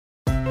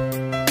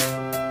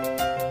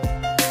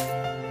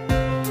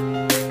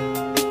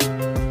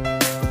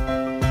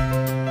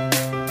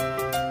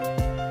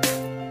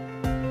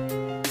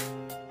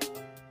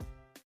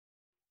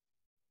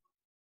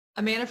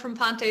Amanda from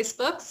Pontes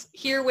Books,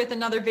 here with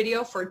another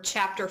video for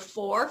Chapter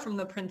 4 from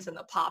The Prince and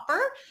the Pauper.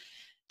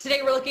 Today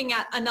we're looking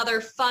at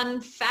another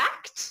fun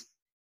fact,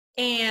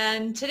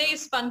 and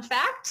today's fun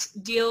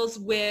fact deals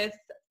with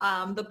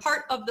the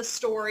part of the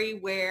story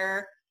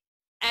where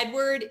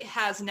Edward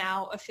has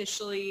now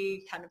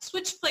officially kind of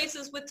switched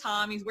places with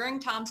Tom. He's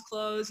wearing Tom's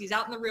clothes, he's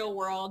out in the real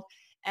world,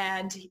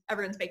 and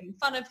everyone's making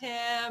fun of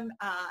him,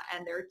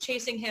 and they're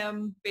chasing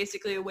him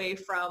basically away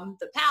from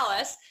the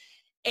palace.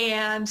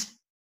 And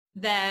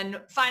then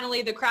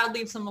finally the crowd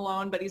leaves him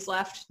alone, but he's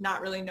left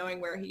not really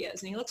knowing where he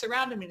is. And he looks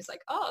around him and he's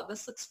like, oh,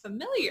 this looks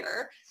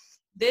familiar.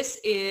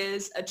 This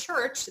is a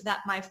church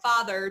that my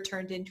father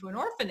turned into an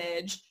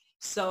orphanage.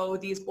 So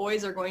these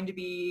boys are going to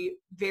be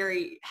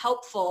very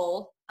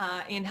helpful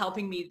in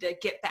helping me to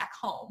get back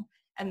home.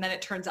 And then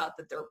it turns out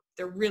that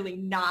they're really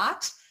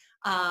not.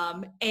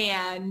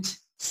 And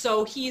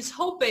so he's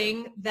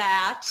hoping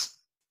that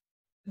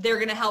they're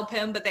going to help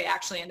him, but they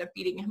actually end up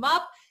beating him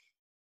up.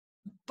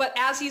 But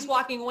as he's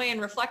walking away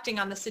and reflecting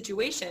on the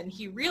situation,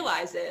 he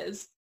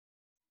realizes,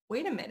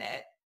 wait a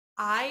minute,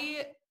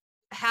 I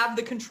have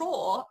the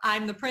control.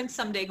 I'm the prince,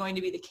 someday going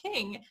to be the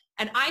king.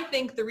 And I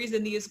think the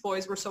reason these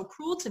boys were so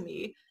cruel to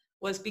me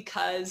was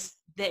because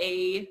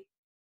they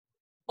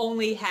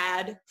only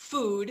had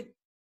food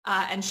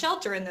and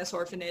shelter in this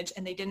orphanage,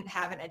 and they didn't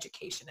have an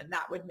education, and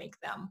that would make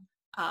them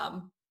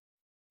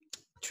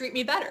treat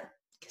me better.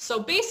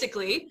 So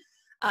basically,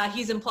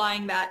 he's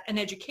implying that an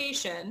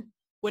education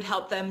would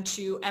help them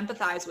to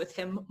empathize with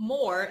him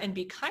more and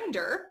be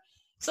kinder.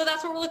 So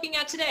that's what we're looking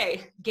at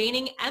today,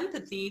 gaining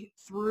empathy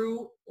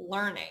through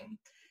learning.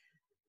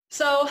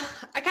 So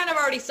I kind of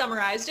already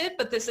summarized it,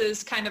 but this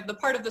is kind of the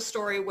part of the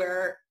story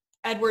where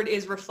Edward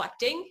is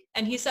reflecting,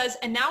 and he says,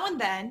 and now and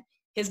then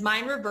his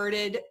mind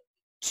reverted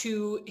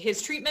to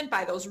his treatment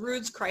by those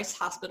rude Christ's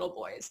Hospital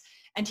boys.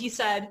 And he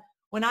said,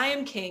 when I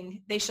am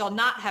king, they shall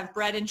not have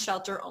bread and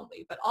shelter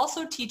only, but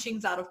also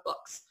teachings out of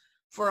books.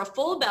 For a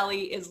full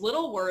belly is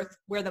little worth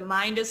where the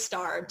mind is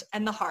starved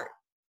and the heart.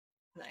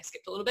 And I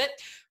skipped a little bit.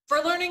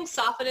 For learning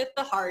softeneth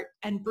the heart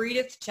and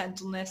breedeth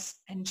gentleness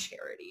and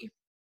charity.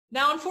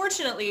 Now,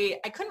 unfortunately,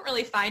 I couldn't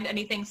really find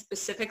anything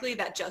specifically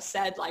that just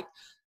said like,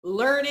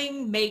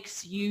 learning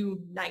makes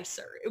you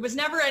nicer. It was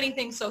never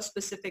anything so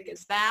specific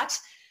as that.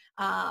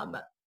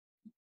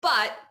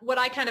 But what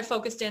I kind of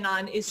focused in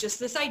on is just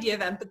this idea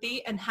of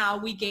empathy and how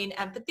we gain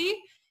empathy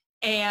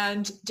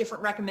and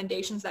different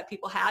recommendations that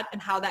people had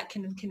and how that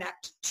can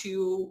connect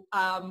to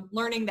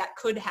learning that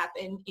could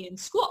happen in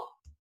school.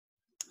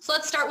 So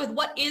let's start with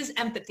what is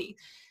empathy.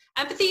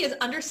 Empathy is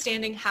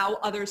understanding how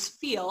others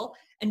feel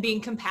and being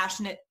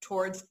compassionate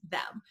towards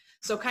them.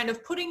 So kind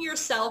of putting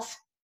yourself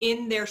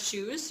in their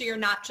shoes, so you're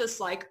not just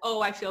like,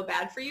 oh, I feel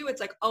bad for you.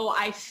 It's like, oh,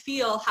 I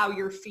feel how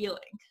you're feeling.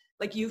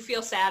 Like you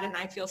feel sad and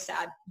I feel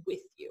sad with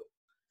you.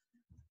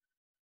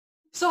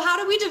 So how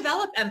do we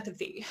develop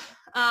empathy?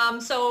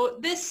 So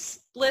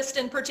this list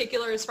in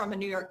particular is from a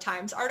New York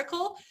Times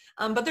article,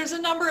 but there's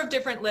a number of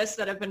different lists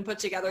that have been put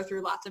together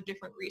through lots of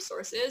different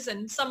resources,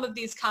 and some of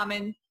these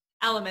common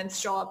elements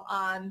show up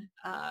on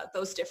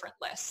those different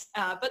lists,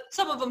 but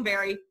some of them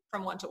vary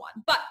from one to one.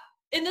 But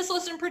in this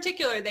list in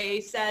particular, they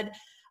said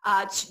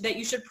that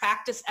you should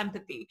practice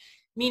empathy,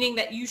 meaning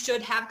that you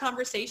should have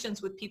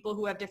conversations with people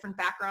who have different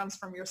backgrounds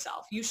from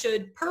yourself. You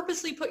should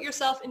purposely put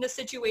yourself into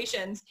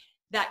situations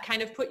that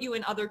kind of put you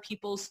in other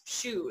people's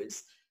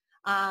shoes.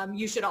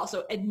 You should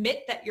also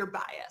admit that you're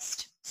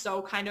biased.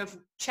 So kind of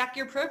check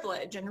your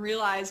privilege and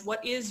realize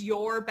what is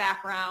your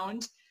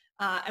background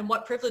and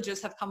what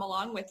privileges have come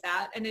along with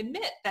that, and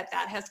admit that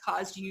that has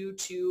caused you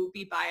to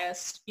be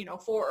biased, you know,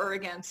 for or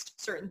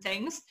against certain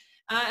things.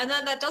 And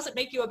then that doesn't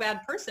make you a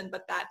bad person,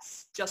 but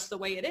that's just the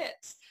way it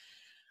is.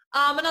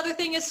 Another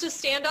thing is to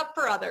stand up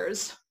for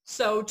others.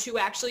 So to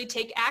actually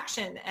take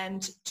action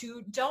and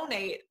to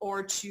donate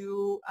or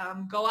to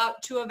go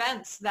out to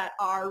events that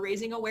are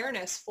raising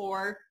awareness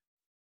for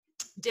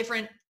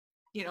different,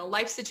 you know,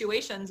 life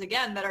situations,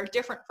 again, that are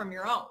different from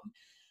your own.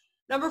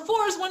 Number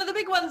 4 is one of the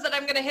big ones that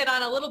I'm going to hit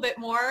on a little bit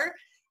more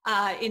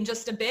in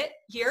just a bit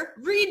here.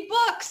 Read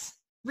books.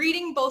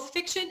 Reading both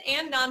fiction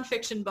and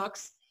nonfiction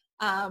books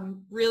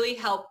really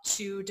help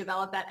to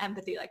develop that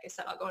empathy. Like I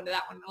said, I'll go into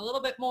that one a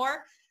little bit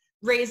more.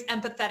 Raise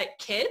empathetic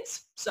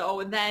kids.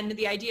 So then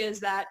the idea is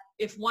that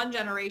if one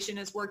generation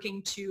is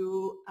working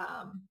to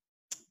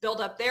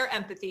build up their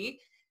empathy,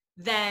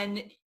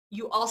 then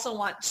you also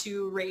want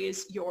to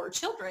raise your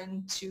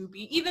children to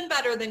be even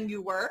better than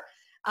you were.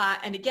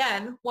 And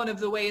again, one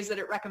of the ways that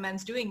it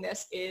recommends doing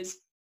this is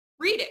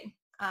reading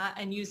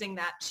and using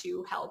that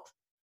to help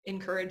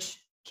encourage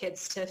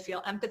kids to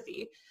feel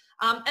empathy.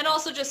 And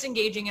also just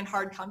engaging in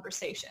hard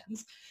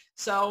conversations.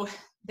 So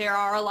there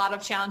are a lot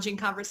of challenging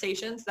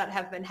conversations that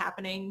have been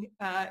happening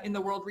in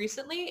the world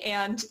recently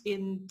and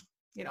in,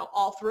 you know,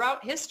 all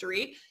throughout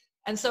history.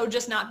 And so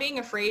just not being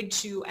afraid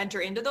to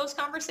enter into those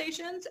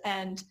conversations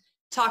and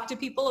talk to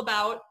people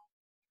about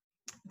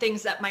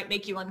things that might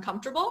make you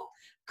uncomfortable.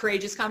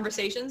 Courageous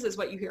conversations is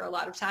what you hear a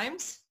lot of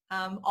times.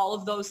 All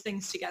of those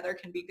things together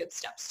can be good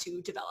steps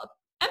to develop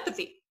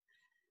empathy.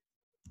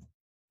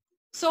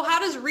 So how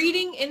does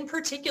reading in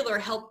particular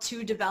help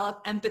to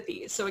develop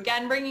empathy? So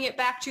again, bringing it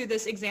back to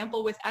this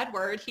example with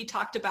Edward, he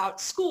talked about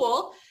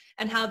school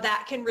and how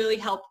that can really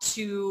help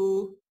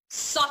to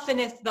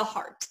softeneth the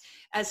heart,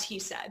 as he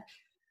said.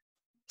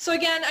 So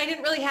again, I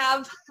didn't really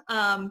have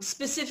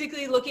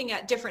specifically looking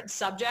at different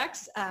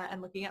subjects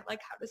and looking at like,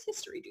 how does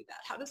history do that?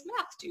 How does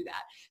math do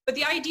that? But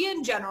the idea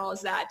in general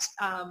is that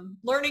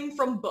learning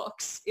from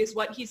books is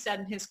what he said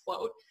in his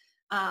quote.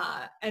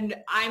 And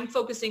I'm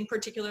focusing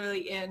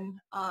particularly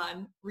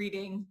on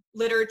reading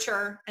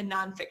literature and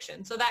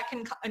nonfiction. So that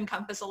can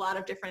encompass a lot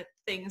of different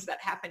things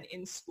that happen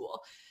in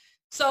school.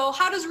 So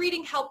how does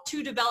reading help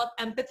to develop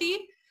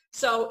empathy?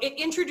 So it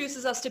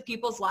introduces us to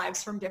people's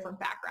lives from different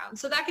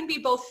backgrounds. So that can be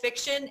both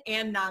fiction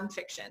and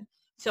nonfiction.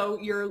 So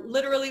you're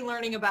literally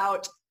learning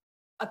about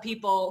a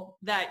people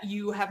that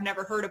you have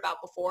never heard about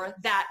before.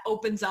 That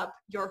opens up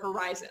your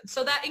horizon.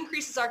 So that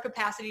increases our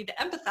capacity to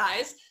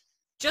empathize,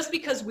 just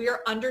because we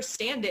are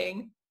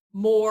understanding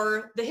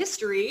more the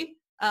history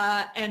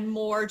and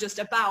more just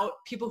about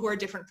people who are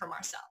different from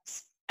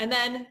ourselves. And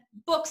then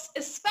books,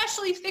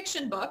 especially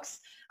fiction books,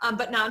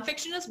 but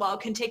nonfiction as well,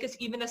 can take us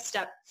even a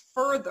step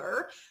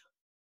further,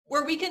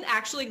 where we can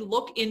actually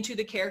look into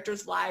the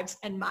characters' lives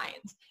and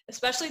minds,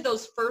 especially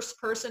those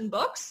first-person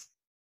books.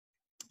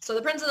 So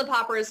The Prince and the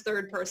Pauper is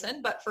third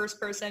person, but first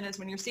person is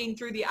when you're seeing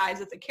through the eyes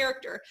of the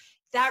character.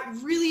 That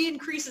really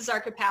increases our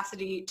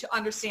capacity to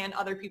understand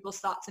other people's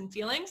thoughts and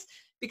feelings,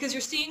 because you're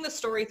seeing the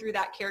story through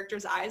that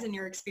character's eyes and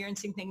you're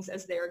experiencing things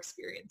as they're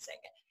experiencing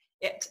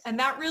it. And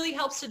that really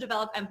helps to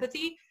develop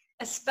empathy,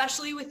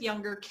 especially with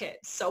younger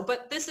kids. So,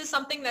 but this is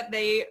something that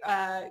they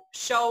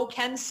show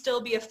can still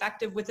be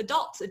effective with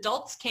adults.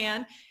 Adults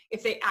can,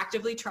 if they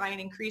actively try and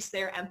increase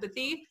their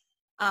empathy,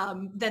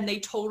 then they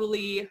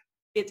totally,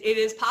 it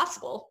is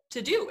possible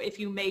to do if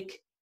you make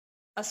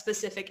a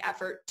specific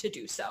effort to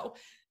do so.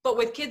 But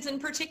with kids in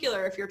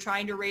particular, if you're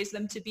trying to raise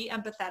them to be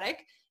empathetic,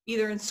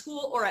 either in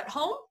school or at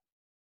home,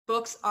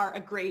 books are a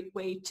great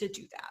way to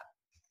do that.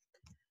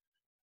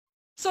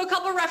 So a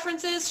couple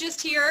references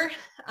just here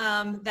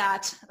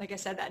that, like I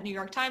said, that New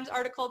York Times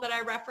article that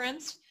I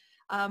referenced.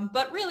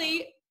 But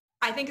really,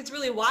 I think it's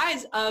really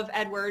wise of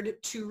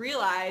Edward to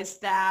realize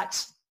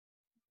that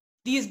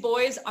these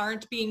boys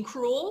aren't being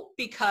cruel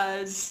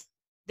because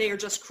they are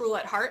just cruel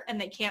at heart and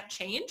they can't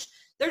change.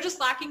 They're just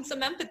lacking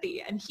some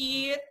empathy. And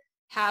he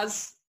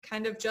has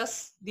kind of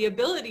just the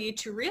ability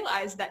to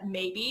realize that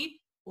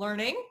maybe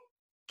learning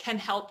can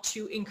help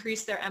to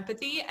increase their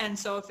empathy. And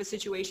so if a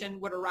situation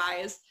would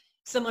arise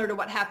similar to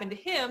what happened to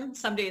him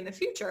someday in the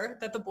future,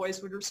 that the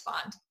boys would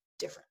respond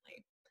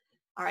differently.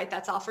 All right,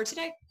 that's all for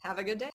today. Have a good day.